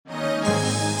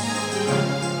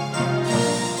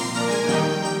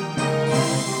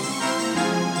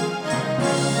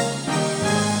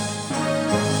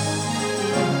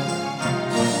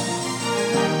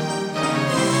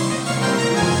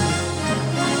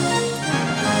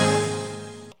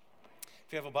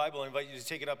have a Bible, I invite you to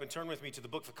take it up and turn with me to the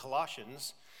book of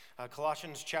Colossians.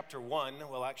 Colossians chapter 1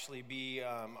 will actually be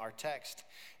our text.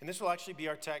 And this will actually be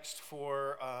our text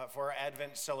for our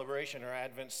Advent celebration, our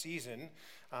Advent season.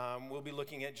 We'll be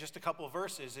looking at just a couple of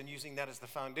verses and using that as the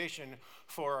foundation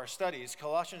for our studies.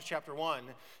 Colossians chapter 1,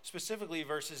 specifically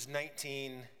verses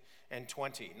 19 and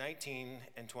 20.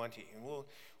 And we'll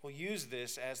use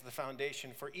this as the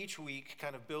foundation for each week,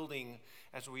 kind of building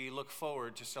as we look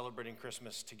forward to celebrating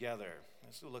Christmas together.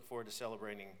 As we look forward to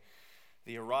celebrating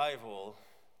the arrival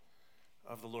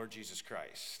of the Lord Jesus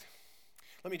Christ.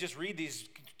 Let me just read these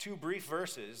two brief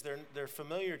verses. They're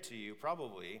familiar to you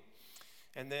probably,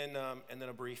 and then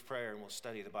a brief prayer, and we'll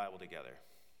study the Bible together.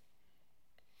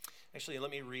 Actually,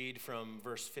 let me read from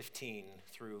verse 15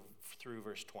 through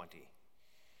verse 20.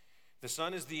 The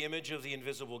Son is the image of the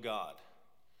invisible God,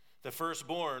 the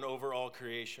firstborn over all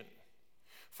creation.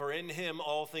 For in him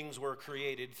all things were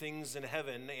created, things in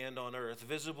heaven and on earth,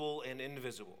 visible and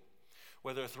invisible,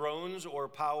 whether thrones or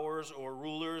powers or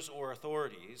rulers or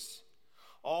authorities.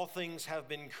 All things have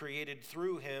been created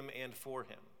through him and for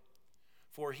him.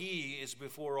 For he is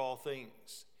before all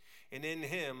things, and in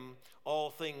him all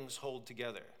things hold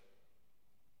together.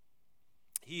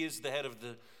 He is the head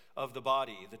of the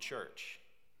body, the church.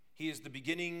 He is the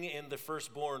beginning and the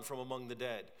firstborn from among the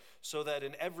dead, so that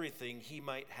in everything he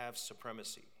might have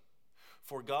supremacy.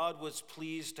 For God was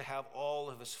pleased to have all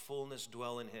of his fullness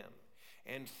dwell in him,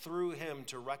 and through him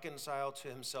to reconcile to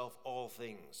himself all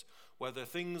things, whether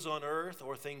things on earth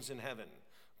or things in heaven,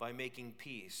 by making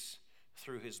peace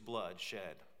through his blood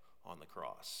shed on the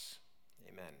cross.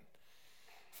 Amen.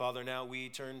 Father, now we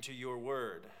turn to your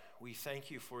word. We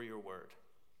thank you for your word.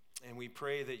 And we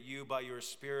pray that you, by your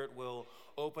Spirit, will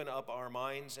open up our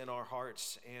minds and our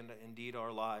hearts and indeed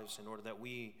our lives in order that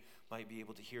we might be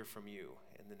able to hear from you.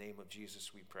 In the name of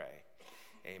Jesus, we pray.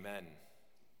 Amen.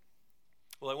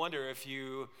 Well, I wonder if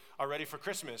you are ready for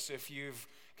Christmas, if you've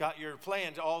got your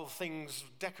plans, all things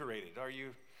decorated. Are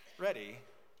you ready?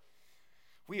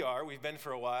 We are. We've been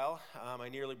for a while. I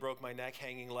nearly broke my neck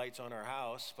hanging lights on our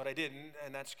house, but I didn't,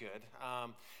 and that's good.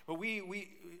 But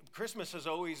Christmas has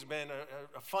always been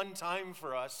a fun time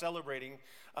for us, celebrating.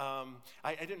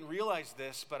 I didn't realize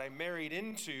this, but I married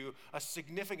into a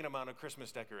significant amount of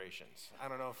Christmas decorations. I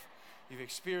don't know if you've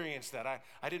experienced that.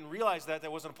 I didn't realize that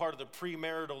wasn't a part of the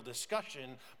premarital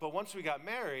discussion, but once we got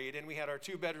married and we had our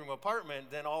 2-bedroom apartment,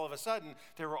 then all of a sudden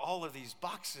there were all of these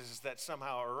boxes that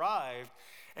somehow arrived.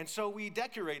 And so we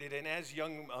decorated, and as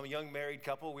a young married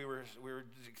couple, we were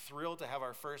thrilled to have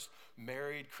our first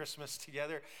married Christmas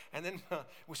together. And then,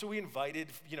 so we invited,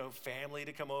 family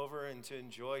to come over and to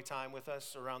enjoy time with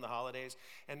us around the holidays.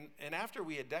 And after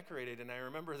we had decorated, and I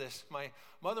remember this, my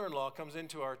mother-in-law comes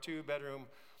into our 2-bedroom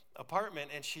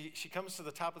apartment, and she comes to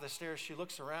the top of the stairs. She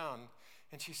looks around,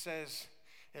 and she says,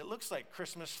 "It looks like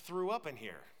Christmas threw up in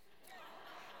here."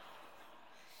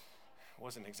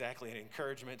 Wasn't exactly an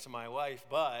encouragement to my wife,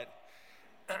 but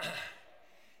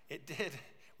it did.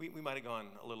 We might have gone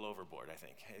a little overboard, I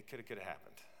think. It could have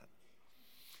happened.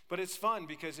 But it's fun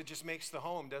because it just makes the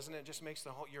home, doesn't it? It just makes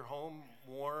your home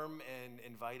warm and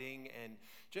inviting and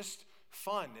just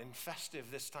fun and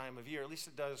festive this time of year. At least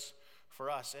it does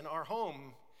for us. And our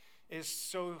home is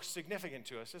so significant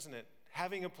to us, isn't it?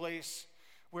 Having a place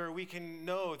where we can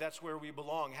know that's where we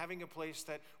belong, having a place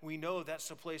that we know that's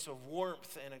a place of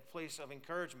warmth and a place of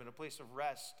encouragement, a place of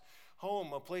rest.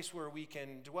 Home, a place where we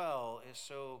can dwell, is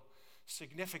so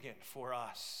significant for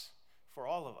us, for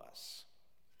all of us,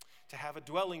 to have a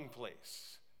dwelling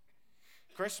place.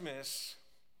 Christmas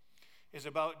is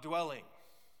about dwelling.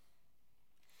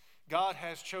 God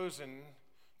has chosen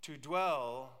to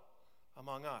dwell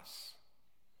among us.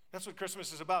 That's what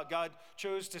Christmas is about. God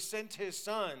chose to send his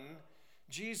Son,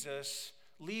 Jesus,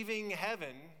 leaving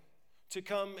heaven to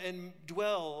come and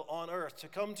dwell on earth, to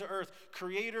come to earth,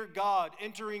 Creator God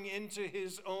entering into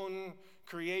his own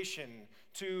creation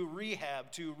to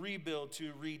rehab, to rebuild,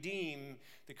 to redeem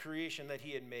the creation that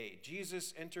he had made.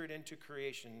 Jesus entered into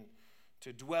creation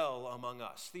to dwell among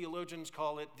us. Theologians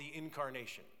call it the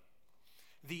Incarnation,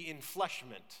 the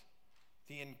enfleshment,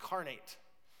 the incarnate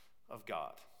of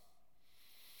God.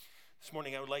 This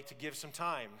morning I would like to give some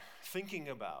time thinking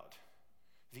about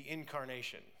the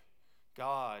Incarnation,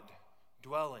 God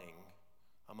dwelling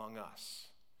among us,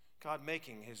 God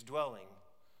making his dwelling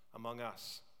among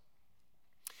us.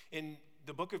 In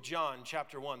the book of John,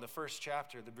 chapter 1, the first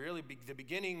chapter, the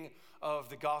beginning of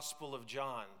the Gospel of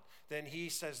John, then he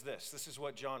says this. This is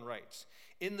what John writes.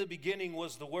 "In the beginning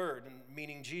was the Word,"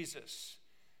 meaning Jesus,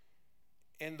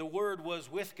 "and the Word was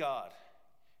with God,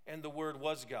 and the Word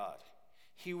was God.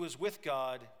 He was with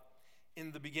God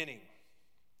in the beginning."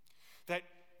 That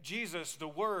Jesus, the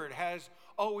Word, has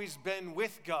always been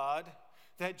with God,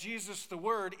 that Jesus, the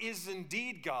Word, is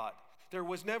indeed God. There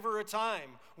was never a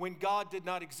time when God did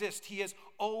not exist. He has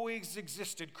always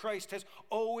existed. Christ has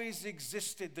always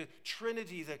existed. The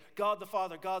Trinity, the God the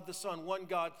Father, God the Son, one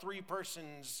God, three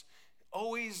persons,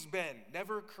 always been,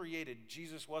 never created.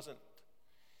 Jesus wasn't.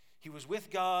 He was with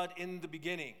God in the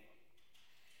beginning.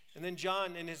 And then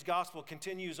John in his gospel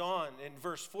continues on in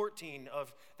verse 14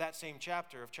 of that same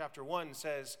chapter, of chapter 1,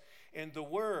 says, "And the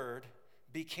Word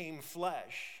became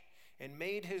flesh and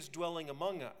made his dwelling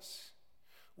among us.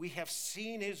 We have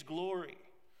seen his glory,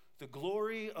 the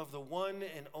glory of the one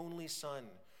and only Son,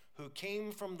 who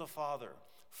came from the Father,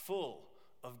 full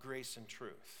of grace and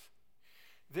truth."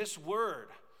 This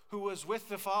Word, who was with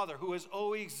the Father, who has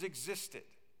always existed,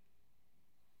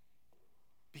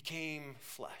 became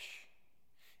flesh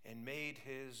and made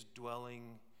his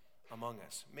dwelling among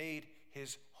us, made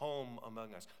his home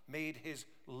among us, made his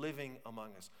living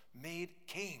among us,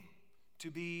 came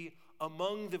to be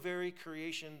among the very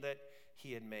creation that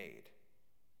he had made.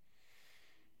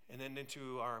 And then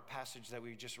into our passage that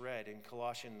we just read in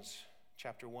Colossians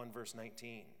chapter 1, verse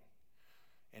 19.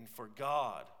 "And for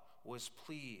God was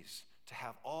pleased to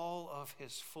have all of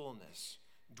his fullness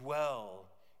dwell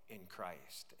in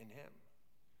Christ," in him.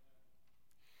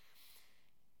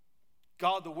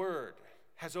 God the Word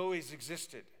has always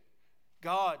existed.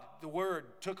 God the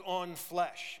Word took on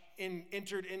flesh,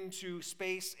 entered into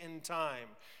space and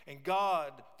time. And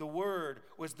God the Word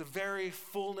was the very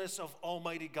fullness of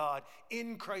Almighty God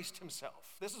in Christ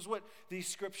himself. This is what these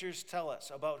scriptures tell us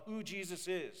about who Jesus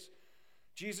is.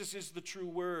 Jesus is the true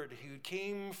Word who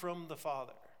came from the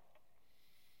Father.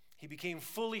 He became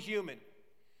fully human,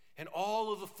 and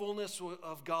all of the fullness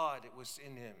of God, it was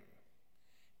in him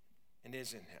and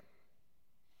is in him.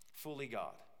 Fully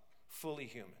God, fully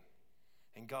human.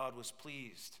 And God was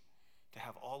pleased to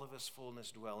have all of his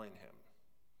fullness dwell in him.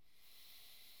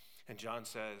 And John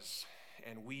says,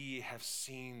 "And we have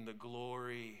seen the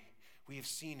glory, we have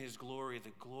seen his glory,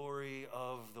 the glory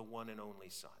of the one and only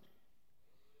Son."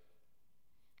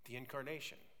 The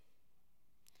Incarnation.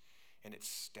 And it's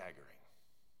staggering.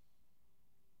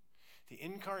 The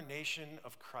Incarnation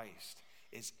of Christ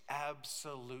is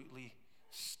absolutely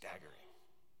staggering.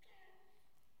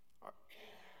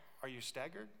 Are you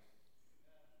staggered?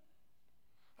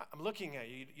 I'm looking at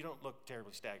you. You don't look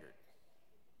terribly staggered.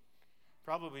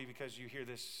 Probably because you hear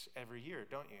this every year,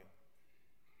 don't you?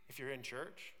 If you're in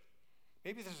church.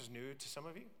 Maybe this is new to some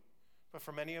of you, but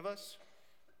for many of us,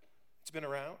 it's been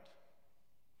around.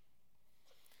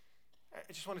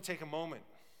 I just want to take a moment,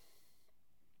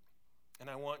 and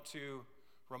I want to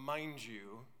remind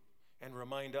you and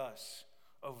remind us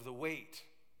of the weight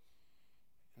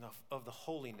and of the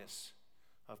holiness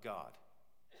of God.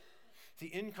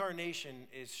 The Incarnation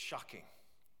is shocking.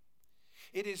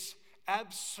 It is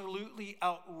absolutely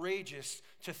outrageous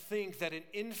to think that an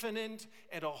infinite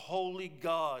and a holy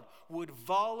God would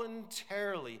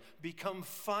voluntarily become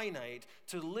finite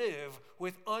to live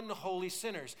with unholy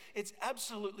sinners. It's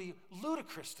absolutely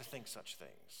ludicrous to think such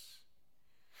things.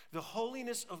 The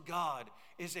holiness of God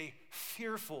is a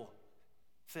fearful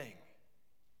thing.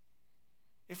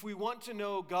 If we want to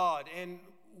know God and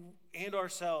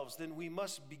ourselves, then we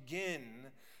must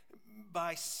begin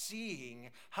by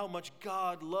seeing how much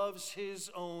God loves his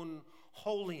own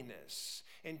holiness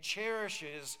and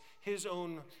cherishes his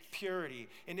own purity.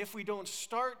 And if we don't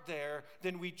start there,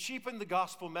 then we cheapen the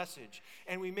gospel message,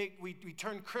 and we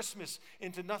turn Christmas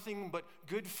into nothing but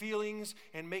good feelings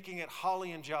and making it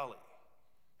holly and jolly.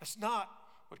 That's not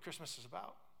what Christmas is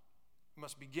about. We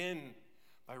must begin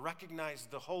by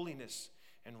recognizing the holiness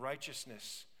and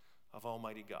righteousness of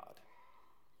Almighty God.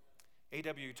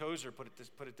 A.W. Tozer put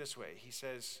it this way. He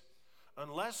says,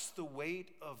 "Unless the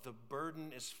weight of the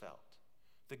burden is felt,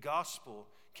 the gospel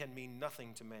can mean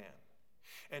nothing to man.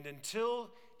 And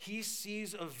until he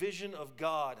sees a vision of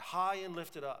God high and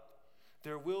lifted up,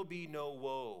 there will be no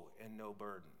woe and no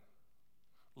burden.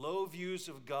 Low views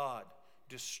of God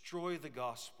destroy the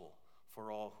gospel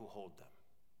for all who hold them.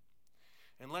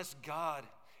 Unless God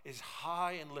is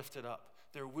high and lifted up,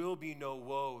 there will be no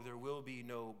woe, there will be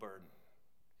no burden."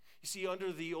 You see,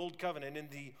 under the Old Covenant, in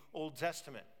the Old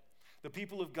Testament, the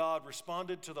people of God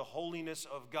responded to the holiness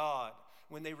of God.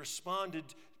 When they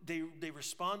responded, they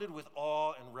responded with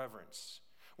awe and reverence.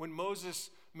 When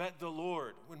Moses met the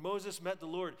Lord,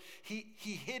 he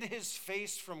hid his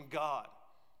face from God.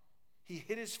 He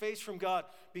hid his face from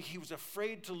God because he was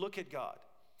afraid to look at God.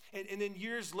 And then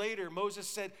years later, Moses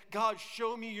said, "God,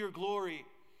 show me your glory."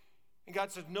 And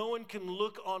God said, "No one can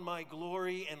look on my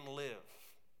glory and live."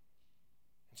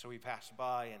 And so he passed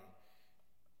by and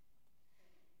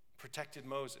protected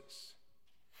Moses.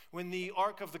 When the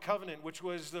Ark of the Covenant, which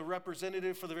was the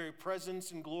representative for the very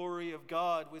presence and glory of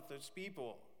God with those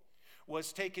people,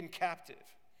 was taken captive.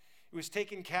 It was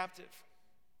taken captive.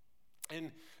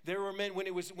 And there were men,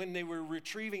 when they were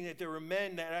retrieving it, there were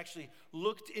men that actually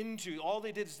looked into, all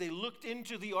they did is they looked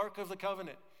into the Ark of the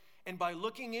Covenant. And by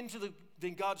looking into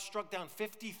then God struck down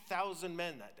 50,000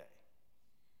 men that day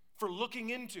for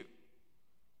looking into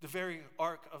the very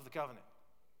Ark of the Covenant.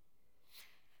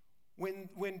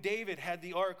 When David had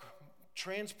the ark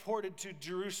transported to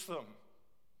Jerusalem,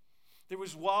 there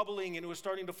was wobbling and it was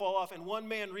starting to fall off, and one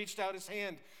man reached out his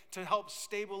hand to help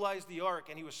stabilize the ark,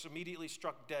 and he was immediately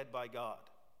struck dead by God.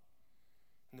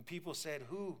 And the people said,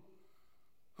 Who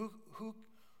can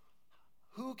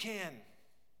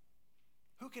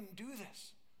do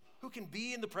this? Who can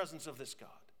be in the presence of this God?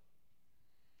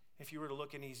 If you were to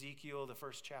look in Ezekiel, the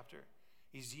first chapter,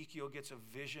 Ezekiel gets a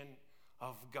vision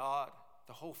of God.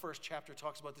 The whole first chapter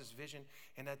talks about this vision,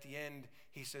 and at the end,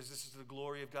 he says, this is the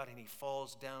glory of God, and he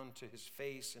falls down to his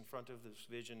face in front of this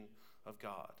vision of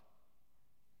God.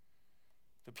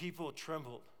 The people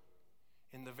trembled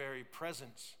in the very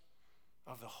presence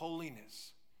of the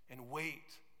holiness and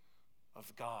weight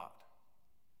of God.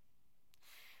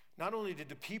 Not only did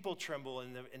the people tremble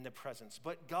in the presence,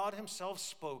 but God himself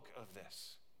spoke of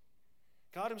this.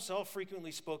 God himself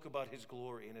frequently spoke about his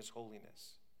glory and his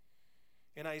holiness.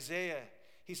 In Isaiah,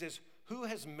 he says, who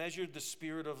has measured the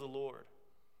Spirit of the Lord?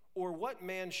 Or what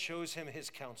man shows him his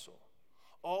counsel?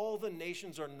 All the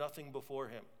nations are nothing before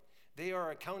him. They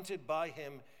are accounted by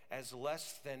him as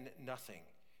less than nothing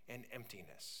and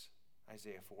emptiness.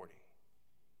 Isaiah 40.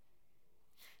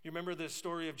 You remember the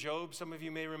story of Job? Some of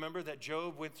you may remember that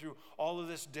Job went through all of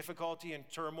this difficulty and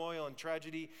turmoil and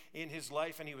tragedy in his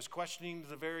life, and he was questioning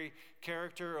the very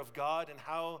character of God, and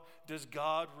how does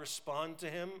God respond to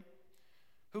him?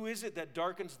 Who is it that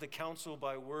darkens the counsel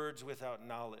by words without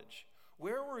knowledge?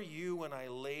 Where were you when I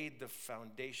laid the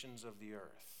foundations of the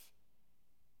earth?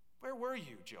 Where were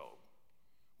you, Job,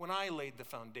 when I laid the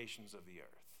foundations of the earth?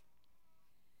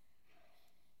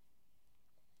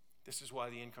 This is why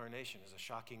the Incarnation is a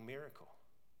shocking miracle.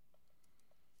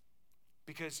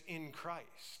 Because in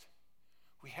Christ,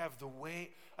 we have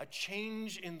a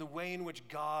change in the way in which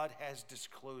God has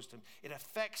disclosed him. It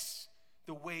affects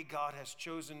the way God has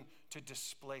chosen to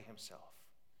display himself.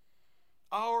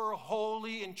 Our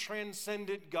holy and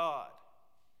transcendent God,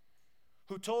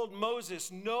 who told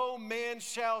Moses, no man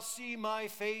shall see my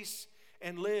face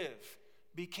and live,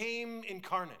 became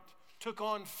incarnate, took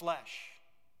on flesh,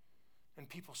 and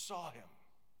people saw him,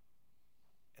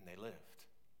 and they lived.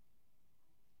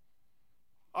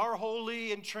 Our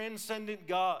holy and transcendent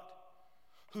God,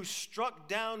 who struck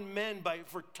down men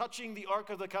for touching the Ark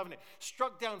of the Covenant,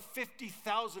 struck down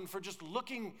 50,000 for just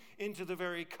looking into the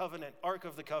very covenant, Ark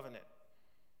of the Covenant,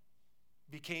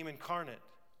 became incarnate,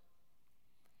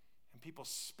 and people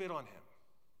spit on him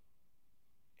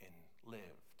and lived.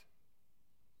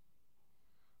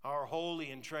 Our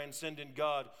holy and transcendent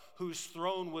God, whose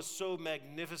throne was so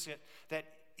magnificent that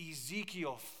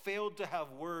Ezekiel failed to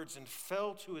have words and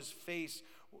fell to his face,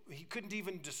 he couldn't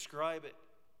even describe it,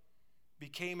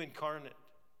 became incarnate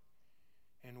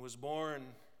and was born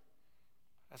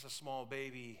as a small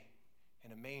baby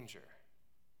in a manger,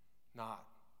 not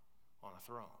on a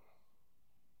throne.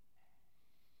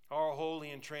 Our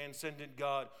holy and transcendent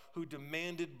God, who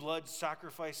demanded blood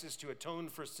sacrifices to atone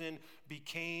for sin,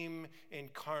 became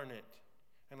incarnate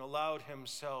and allowed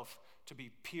himself to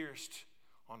be pierced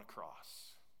on a cross.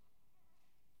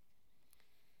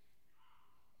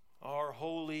 Our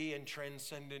holy and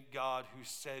transcendent God, who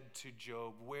said to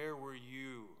Job, where were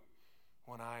you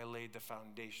when I laid the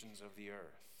foundations of the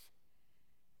earth?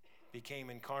 Became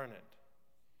incarnate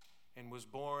and was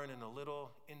born in a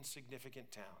little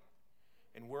insignificant town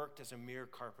and worked as a mere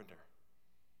carpenter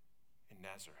in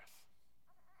Nazareth.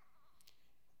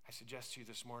 I suggest to you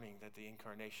this morning that the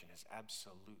Incarnation is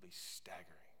absolutely staggering.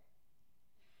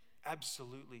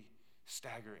 Absolutely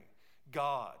staggering.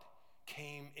 God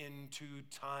came into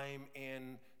time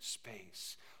and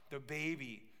space. The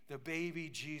baby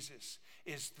Jesus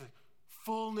is the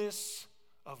fullness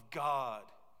of God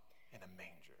in a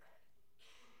manger.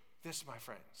 This, my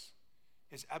friends,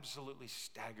 is absolutely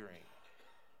staggering.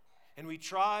 And we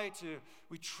try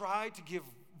to give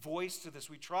voice to this.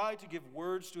 We try to give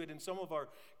words to it in some of our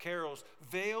carols.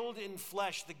 Veiled in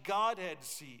flesh, the Godhead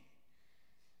see.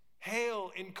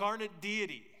 Hail, incarnate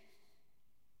deity.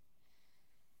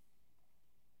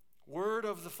 Word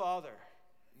of the Father,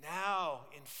 now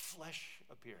in flesh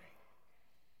appearing.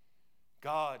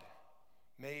 God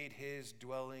made his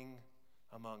dwelling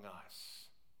among us,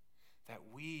 that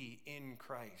we in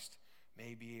Christ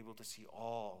may be able to see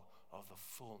all of the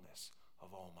fullness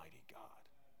of Almighty God.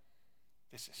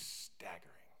 This is staggering.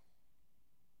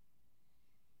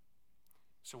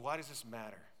 So why does this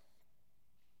matter?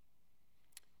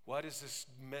 Why does this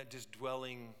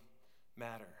dwelling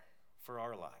matter for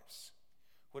our lives?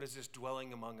 What is this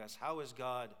dwelling among us? How is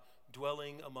God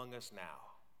dwelling among us now?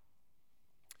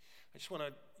 I just want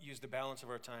to use the balance of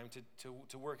our time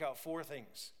to work out four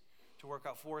things. To work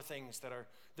out four things that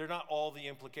they're not all the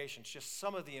implications, just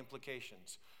some of the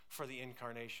implications for the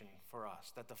incarnation for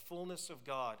us. That the fullness of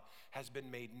God has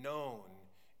been made known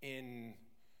in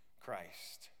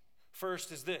Christ.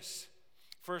 First is this,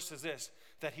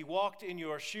 that he walked in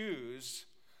your shoes,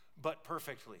 but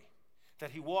perfectly.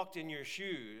 That he walked in your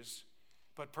shoes,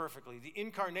 but perfectly. The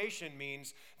incarnation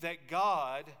means that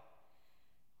God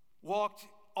walked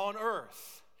on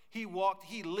earth. He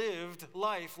lived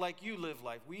life like you live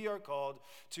life. We are called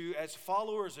to, as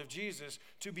followers of Jesus,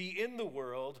 to be in the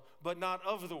world, but not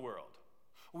of the world.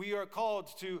 We are called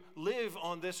to live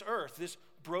on this earth, this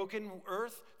broken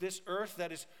earth, this earth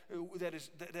that is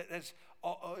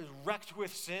wrecked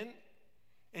with sin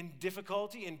and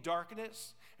difficulty and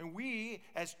darkness. And we,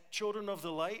 as children of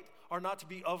the light, are not to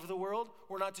be of the world.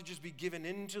 We're not to just be given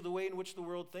into the way in which the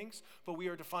world thinks, but we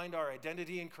are to find our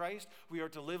identity in Christ. We are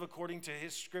to live according to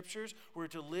his scriptures. We're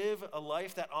to live a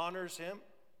life that honors him.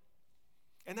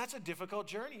 And that's a difficult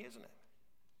journey, isn't it?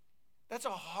 That's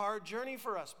a hard journey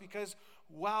for us because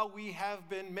while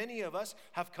many of us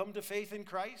have come to faith in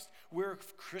Christ, we're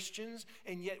Christians,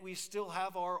 and yet we still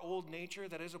have our old nature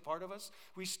that is a part of us.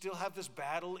 We still have this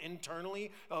battle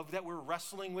internally that we're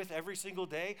wrestling with every single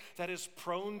day that is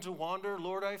prone to wander,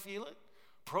 Lord, I feel it,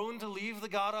 prone to leave the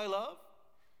God I love.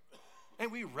 And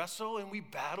we wrestle and we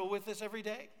battle with this every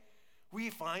day. We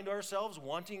find ourselves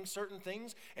wanting certain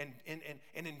things and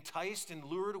enticed and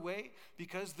lured away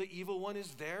because the evil one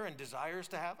is there and desires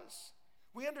to have us.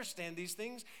 We understand these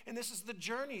things, and this is the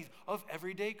journey of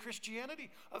everyday Christianity,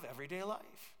 of everyday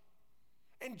life.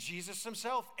 And Jesus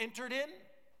himself entered in.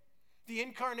 The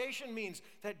incarnation means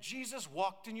that Jesus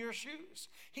walked in your shoes.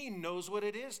 He knows what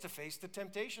it is to face the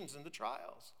temptations and the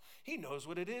trials. He knows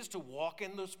what it is to walk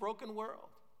in this broken world.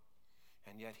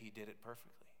 And yet he did it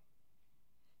perfectly.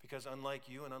 Because unlike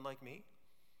you and unlike me,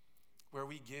 where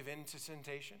we give in to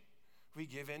temptation, we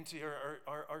give in to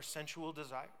our sensual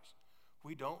desires,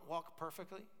 we don't walk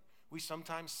perfectly. We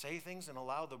sometimes say things and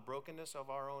allow the brokenness of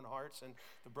our own hearts and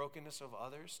the brokenness of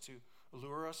others to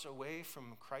lure us away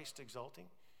from Christ exalting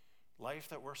life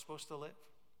that we're supposed to live.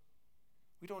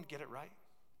 We don't get it right,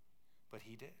 but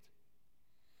he did.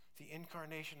 The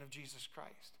incarnation of Jesus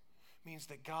Christ means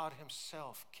that God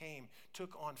himself came,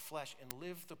 took on flesh, and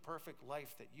lived the perfect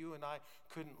life that you and I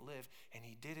couldn't live, and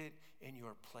he did it in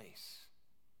your place.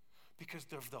 Because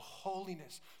of the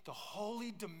holiness, the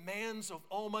holy demands of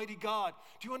Almighty God.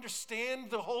 Do you understand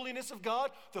the holiness of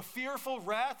God? The fearful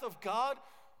wrath of God?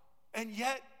 And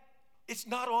yet, it's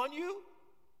not on you?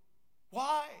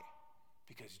 Why?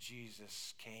 Because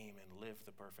Jesus came and lived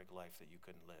the perfect life that you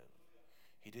couldn't live.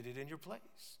 He did it in your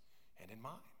place and in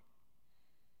mine.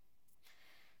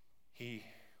 He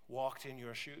walked in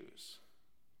your shoes,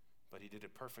 but he did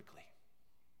it perfectly.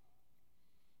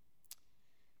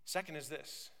 Second is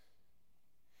this,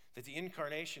 that the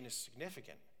incarnation is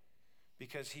significant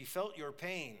because he felt your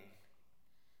pain,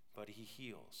 but he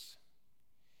heals.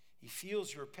 He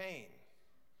feels your pain,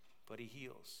 but he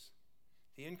heals.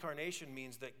 The incarnation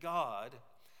means that God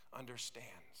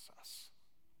understands us.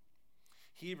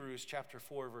 Hebrews chapter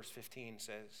 4, verse 15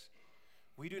 says,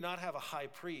 "We do not have a high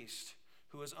priest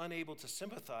who is unable to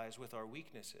sympathize with our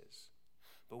weaknesses,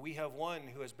 but we have one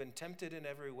who has been tempted in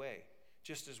every way,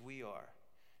 just as we are,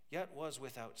 yet was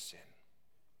without sin."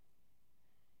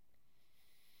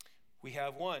 We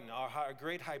have one, our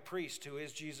great high priest, who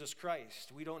is Jesus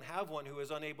Christ. We don't have one who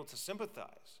is unable to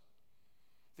sympathize.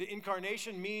 The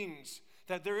incarnation means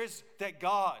that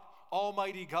God,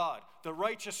 Almighty God, the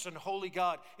righteous and holy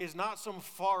God, is not some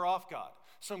far-off God,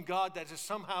 some God that is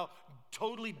somehow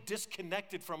totally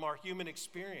disconnected from our human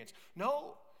experience.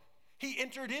 No, he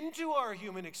entered into our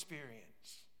human experience.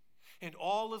 And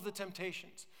all of the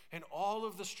temptations, and all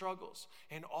of the struggles,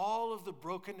 and all of the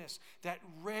brokenness that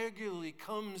regularly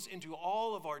comes into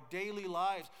all of our daily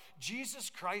lives, Jesus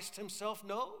Christ himself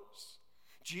knows.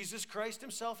 Jesus Christ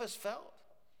himself has felt.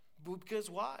 Because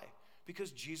why?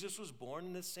 Because Jesus was born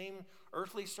in the same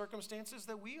earthly circumstances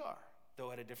that we are,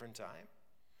 though at a different time.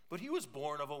 But he was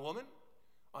born of a woman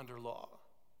under law.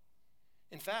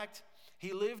 In fact,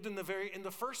 he lived in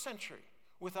the first century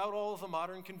without all of the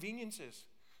modern conveniences.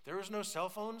 There was no cell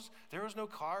phones, there was no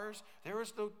cars, there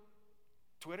was no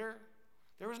Twitter,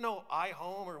 there was no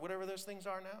iHome or whatever those things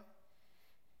are now.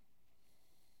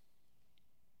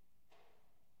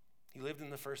 He lived in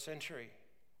the first century.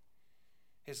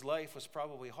 His life was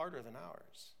probably harder than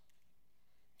ours.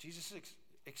 Jesus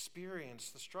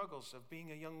experienced the struggles of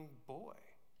being a young boy,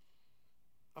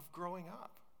 of growing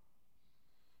up.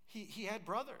 He had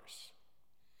brothers.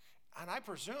 And I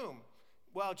presume,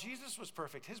 while Jesus was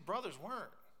perfect, his brothers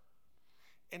weren't.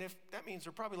 And if that means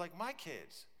they're probably like my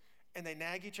kids. And they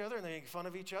nag each other and they make fun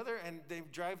of each other and they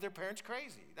drive their parents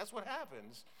crazy. That's what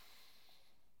happens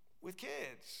with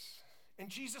kids. And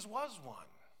Jesus was one,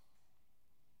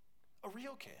 a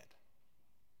real kid.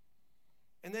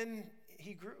 And then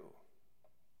he grew.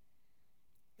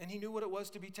 And he knew what it was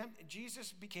to be tempted.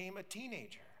 Jesus became a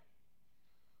teenager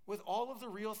with all of the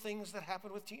real things that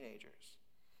happen with teenagers.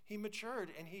 He matured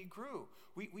and he grew.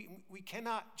 We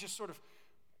cannot just sort of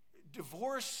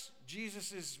divorce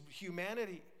Jesus'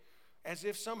 humanity as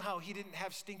if somehow he didn't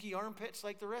have stinky armpits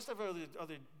like the rest of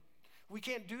other. We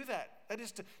can't do that. That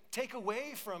is to take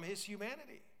away from his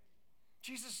humanity.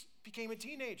 Jesus became a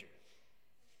teenager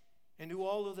and knew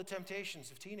all of the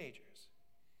temptations of teenagers.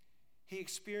 He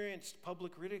experienced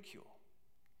public ridicule.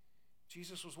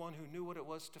 Jesus was one who knew what it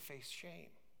was to face shame.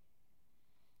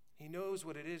 He knows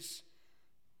what it is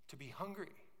to be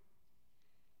hungry.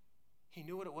 He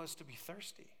knew what it was to be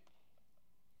thirsty.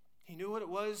 He knew what it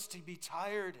was to be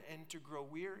tired and to grow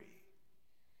weary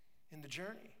in the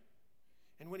journey.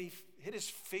 And when he hit his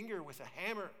finger with a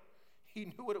hammer, he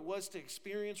knew what it was to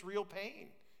experience real pain.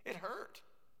 It hurt.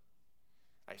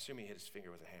 I assume he hit his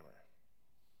finger with a hammer.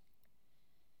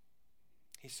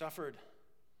 He suffered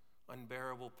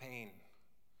unbearable pain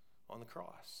on the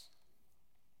cross.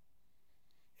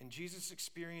 And Jesus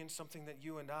experienced something that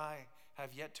you and I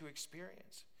have yet to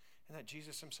experience, and that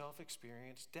Jesus himself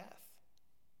experienced death.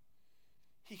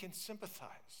 He can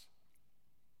sympathize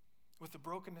with the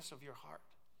brokenness of your heart,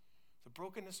 the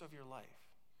brokenness of your life,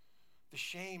 the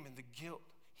shame and the guilt.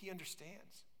 He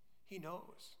understands. He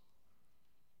knows.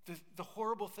 The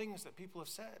horrible things that people have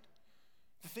said,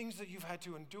 the things that you've had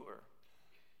to endure,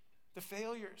 the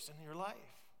failures in your life.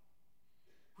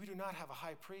 We do not have a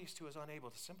high priest who is unable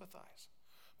to sympathize,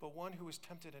 but one who was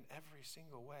tempted in every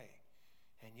single way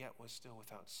and yet was still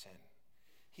without sin.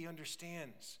 He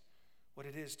understands what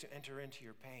it is to enter into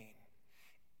your pain.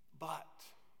 But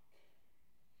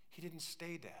he didn't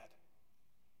stay dead,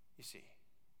 you see.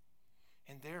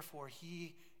 And therefore,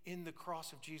 he, in the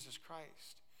cross of Jesus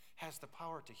Christ, has the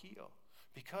power to heal.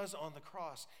 Because on the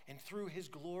cross and through his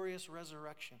glorious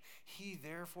resurrection, he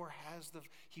therefore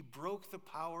he broke the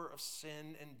power of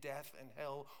sin and death and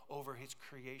hell over his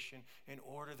creation in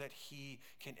order that he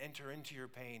can enter into your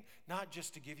pain, not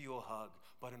just to give you a hug,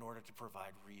 but in order to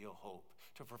provide real hope,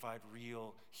 to provide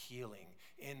real healing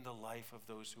in the life of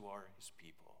those who are his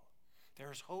people.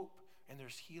 There is hope and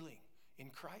there's healing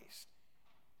in Christ,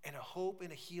 and a hope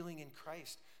and a healing in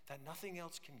Christ that nothing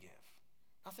else can give.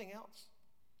 Nothing else.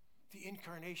 The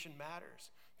incarnation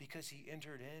matters because he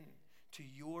entered in to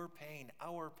your pain,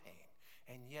 our pain,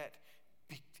 and yet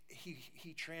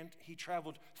he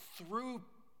traveled through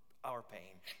our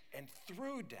pain and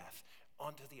through death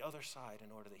onto the other side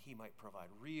in order that he might provide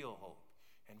real hope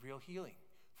and real healing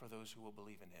for those who will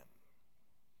believe in him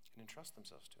and entrust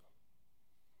themselves to him.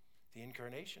 The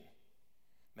incarnation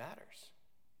matters.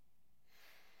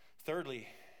 Thirdly,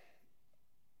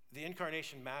 the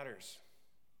incarnation matters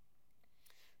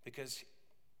because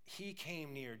he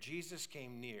came near, Jesus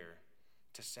came near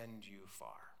to send you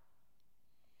far.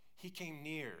 He came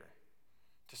near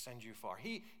to send you far.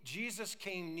 Jesus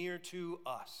came near to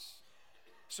us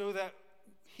so that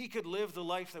he could live the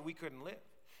life that we couldn't live.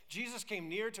 Jesus came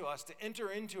near to us to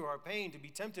enter into our pain, to be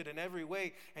tempted in every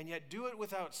way, and yet do it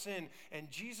without sin.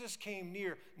 And Jesus came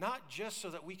near, not just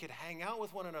so that we could hang out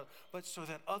with one another, but so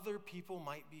that other people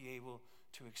might be able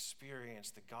to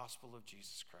experience the gospel of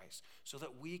Jesus Christ, so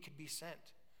that we could be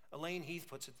sent. Elaine Heath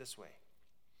puts it this way.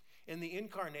 In the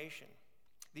incarnation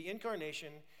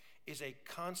is a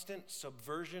constant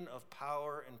subversion of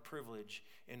power and privilege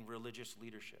in religious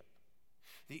leadership.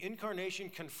 The incarnation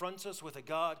confronts us with a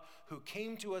God who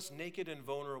came to us naked and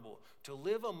vulnerable, to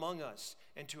live among us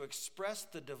and to express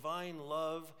the divine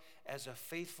love as a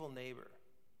faithful neighbor.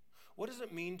 What does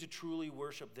it mean to truly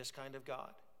worship this kind of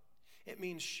God? It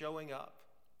means showing up.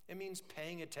 It means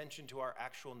paying attention to our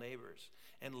actual neighbors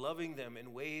and loving them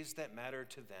in ways that matter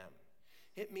to them.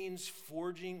 It means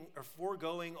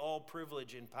foregoing all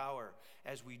privilege and power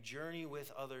as we journey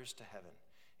with others to heaven.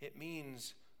 It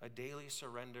means a daily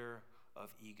surrender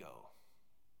of ego.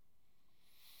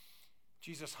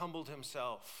 Jesus humbled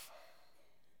himself,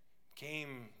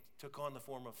 took on the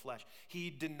form of flesh. He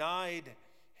denied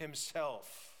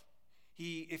himself.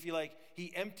 He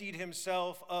emptied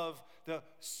himself of the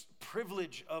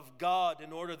privilege of God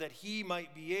in order that he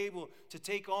might be able to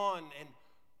take on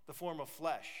the form of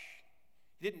flesh.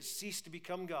 He didn't cease to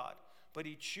become God, but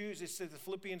he chose, it says,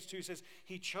 Philippians 2 says,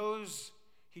 he chose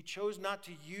not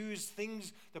to use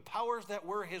things, the powers that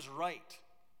were his right.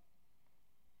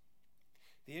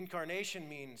 The incarnation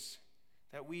means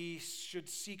that we should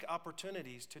seek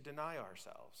opportunities to deny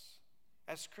ourselves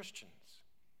as Christians.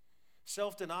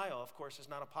 Self-denial, of course, is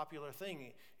not a popular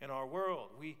thing in our world.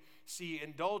 We see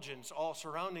indulgence all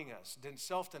surrounding us. Then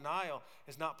self-denial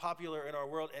is not popular in our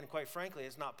world, and quite frankly,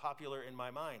 it's not popular in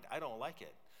my mind. I don't like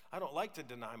it. I don't like to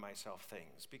deny myself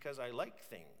things because I like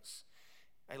things.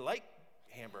 I like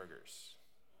hamburgers.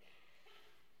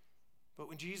 But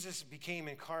when Jesus became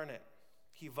incarnate,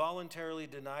 he voluntarily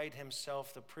denied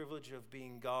himself the privilege of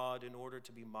being God in order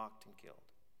to be mocked and killed.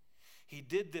 He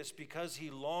did this because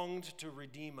he longed to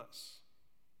redeem us.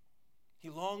 He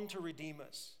longed to redeem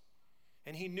us.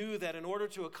 And he knew that in order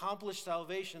to accomplish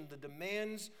salvation, the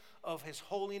demands of his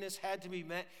holiness had to be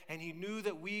met, and he knew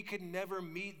that we could never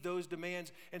meet those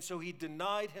demands. And so he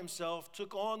denied himself,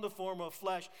 took on the form of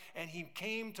flesh, and he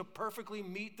came to perfectly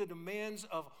meet the demands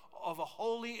of a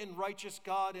holy and righteous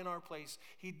God in our place.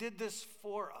 He did this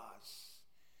for us.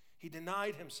 He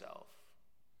denied himself.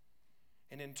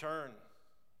 And in turn,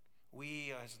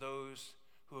 we, as those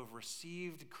who have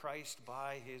received Christ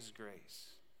by his grace,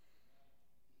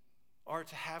 are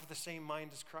to have the same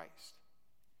mind as Christ.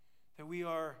 That we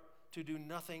are to do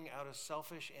nothing out of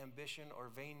selfish ambition or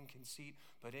vain conceit,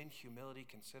 but in humility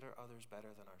consider others better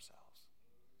than ourselves.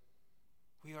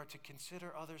 We are to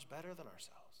consider others better than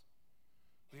ourselves.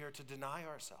 We are to deny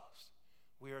ourselves.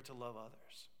 We are to love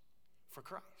others for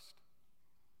Christ.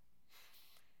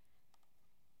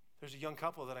 There's a young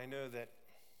couple that I know that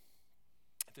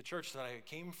at the church that I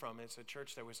came from, it's a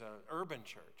church that was an urban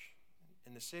church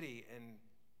in the city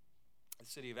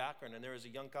of Akron, and there was a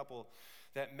young couple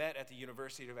that met at the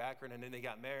University of Akron, and then they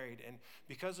got married. And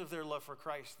because of their love for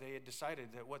Christ, they had decided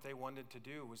that what they wanted to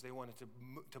do was they wanted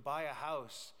to buy a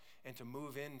house and to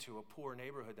move into a poor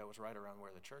neighborhood that was right around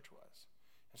where the church was.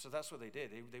 And so that's what they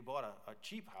did. They bought a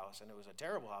cheap house, and it was a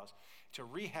terrible house, to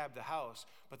rehab the house.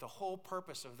 But the whole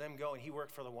purpose of them going, he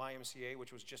worked for the YMCA,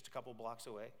 which was just a couple blocks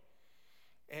away.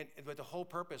 But the whole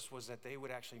purpose was that they would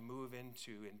actually move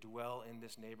into and dwell in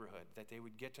this neighborhood, that they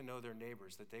would get to know their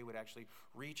neighbors, that they would actually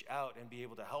reach out and be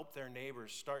able to help their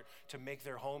neighbors start to make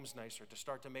their homes nicer, to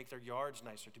start to make their yards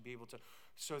nicer, to be able to,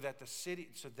 so that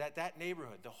that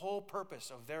neighborhood, the whole purpose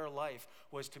of their life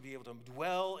was to be able to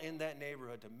dwell in that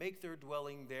neighborhood, to make their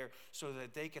dwelling there so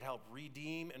that they could help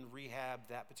redeem and rehab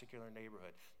that particular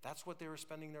neighborhood. That's what they were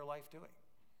spending their life doing.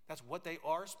 That's what they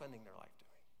are spending their life doing.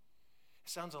 It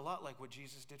sounds a lot like what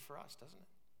Jesus did for us, doesn't it?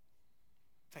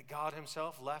 That God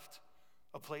himself left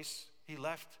a place, he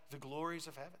left the glories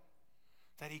of heaven.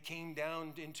 That he came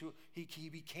down into,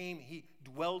 he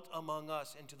dwelt among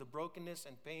us into the brokenness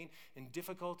and pain and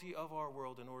difficulty of our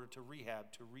world in order to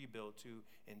rehab, to rebuild, to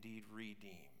indeed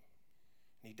redeem.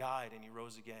 And he died and he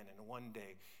rose again, and one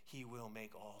day he will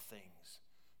make all things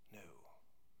new.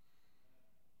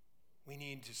 We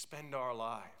need to spend our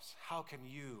lives. How can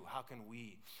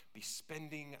we be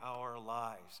spending our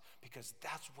lives? Because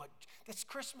that's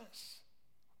Christmas.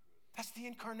 That's the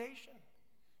incarnation.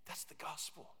 That's the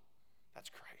gospel.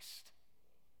 That's Christ.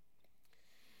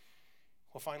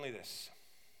 Well, finally this.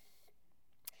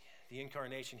 The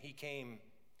incarnation, he came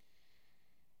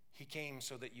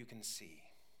so that you can see.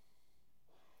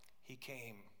 He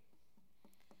came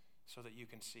so that you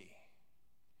can see.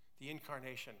 The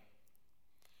incarnation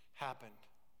happened.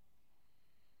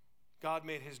 God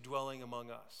made his dwelling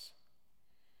among us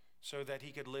so that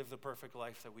he could live the perfect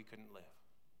life that we couldn't live.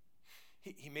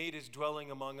 He made his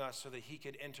dwelling among us so that he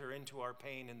could enter into our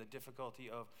pain and the difficulty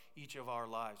of each of our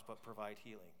lives, but provide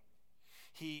healing.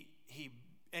 He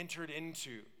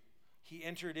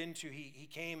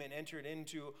came and entered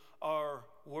into our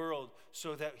world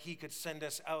so that he could send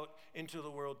us out into the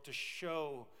world to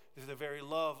show the very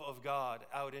love of God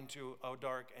out into a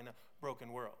dark and a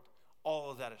broken world. All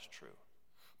of that is true.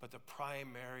 But the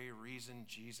primary reason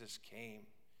Jesus came,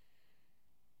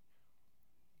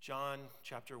 John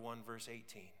chapter 1, verse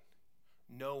 18,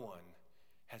 no one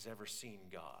has ever seen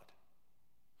God.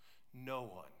 No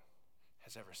one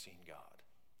has ever seen God,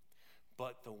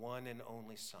 but the one and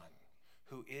only Son,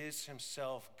 who is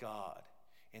himself God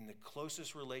in the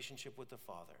closest relationship with the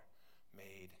Father,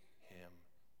 made him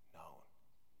known.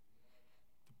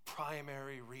 The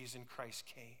primary reason Christ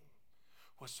came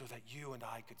was so that you and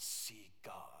I could see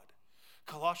God,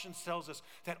 Colossians tells us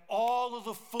that all of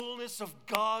the fullness of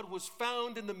God was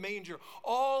found in the manger.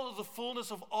 All of the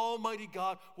fullness of Almighty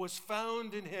God was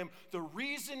found in him. The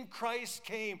reason Christ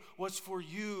came was for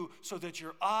you, so that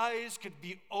your eyes could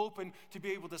be open to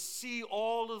be able to see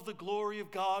all of the glory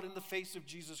of God in the face of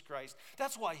Jesus Christ.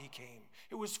 That's why he came.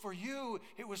 It was for you.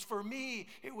 It was for me.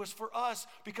 It was for us,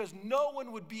 because no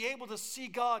one would be able to see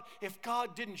God if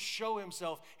God didn't show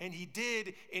himself, and he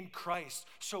did in Christ.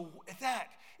 So that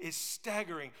is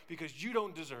staggering, because you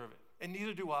don't deserve it, and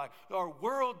neither do I. Our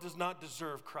world does not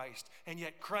deserve Christ, and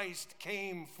yet Christ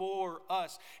came for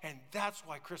us, and that's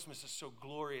why Christmas is so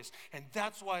glorious, and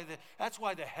that's why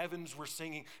the heavens were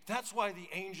singing. That's why the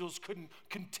angels couldn't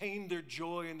contain their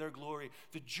joy and their glory.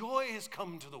 The joy has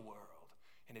come to the world,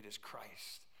 and it is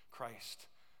Christ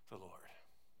the Lord.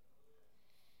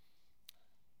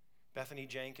 Bethany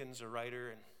Jenkins, a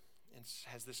writer, and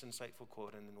has this insightful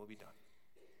quote, and then we'll be done.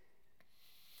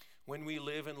 When we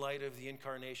live in light of the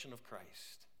incarnation of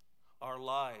Christ, our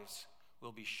lives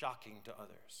will be shocking to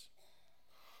others.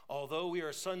 Although we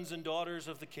are sons and daughters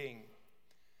of the King,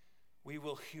 we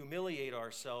will humiliate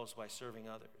ourselves by serving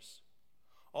others.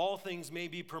 All things may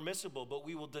be permissible, but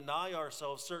we will deny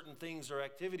ourselves certain things or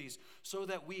activities so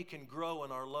that we can grow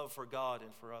in our love for God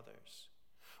and for others.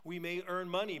 We may earn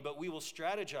money, but we will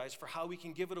strategize for how we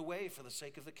can give it away for the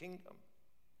sake of the kingdom.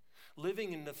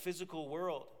 Living in the physical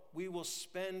world, we will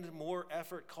spend more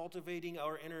effort cultivating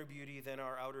our inner beauty than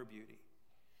our outer beauty.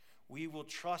 We will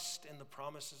trust in the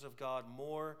promises of God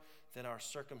more than our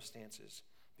circumstances,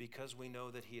 because we know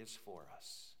that he is for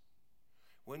us.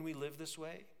 When we live this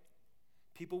way,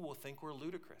 people will think we're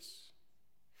ludicrous.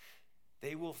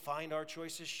 They will find our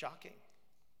choices shocking,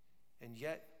 and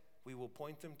yet we will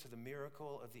point them to the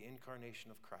miracle of the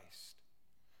incarnation of Christ.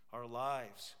 Our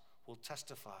lives will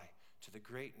testify to the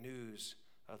great news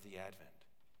of the Advent,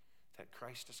 that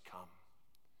Christ has come.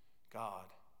 God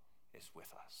is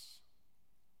with us.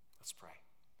 Let's pray.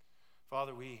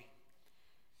 Father, we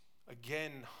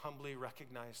again humbly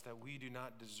recognize that we do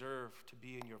not deserve to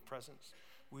be in your presence.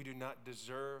 We do not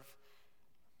deserve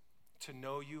to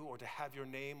know you or to have your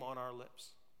name on our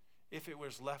lips. If it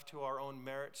was left to our own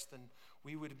merits, then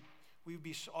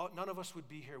none of us would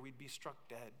be here. We'd be struck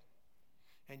dead.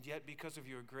 And yet, because of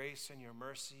your grace and your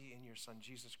mercy in your Son,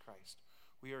 Jesus Christ,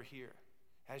 we are here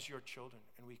as your children,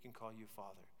 and we can call you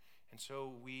Father. And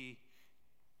so we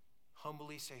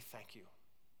humbly say thank you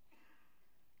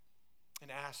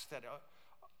and ask that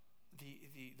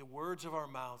the words of our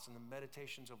mouths and the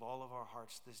meditations of all of our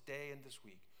hearts this day and this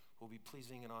week will be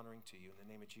pleasing and honoring to you. In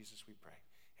the name of Jesus we pray.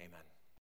 Amen.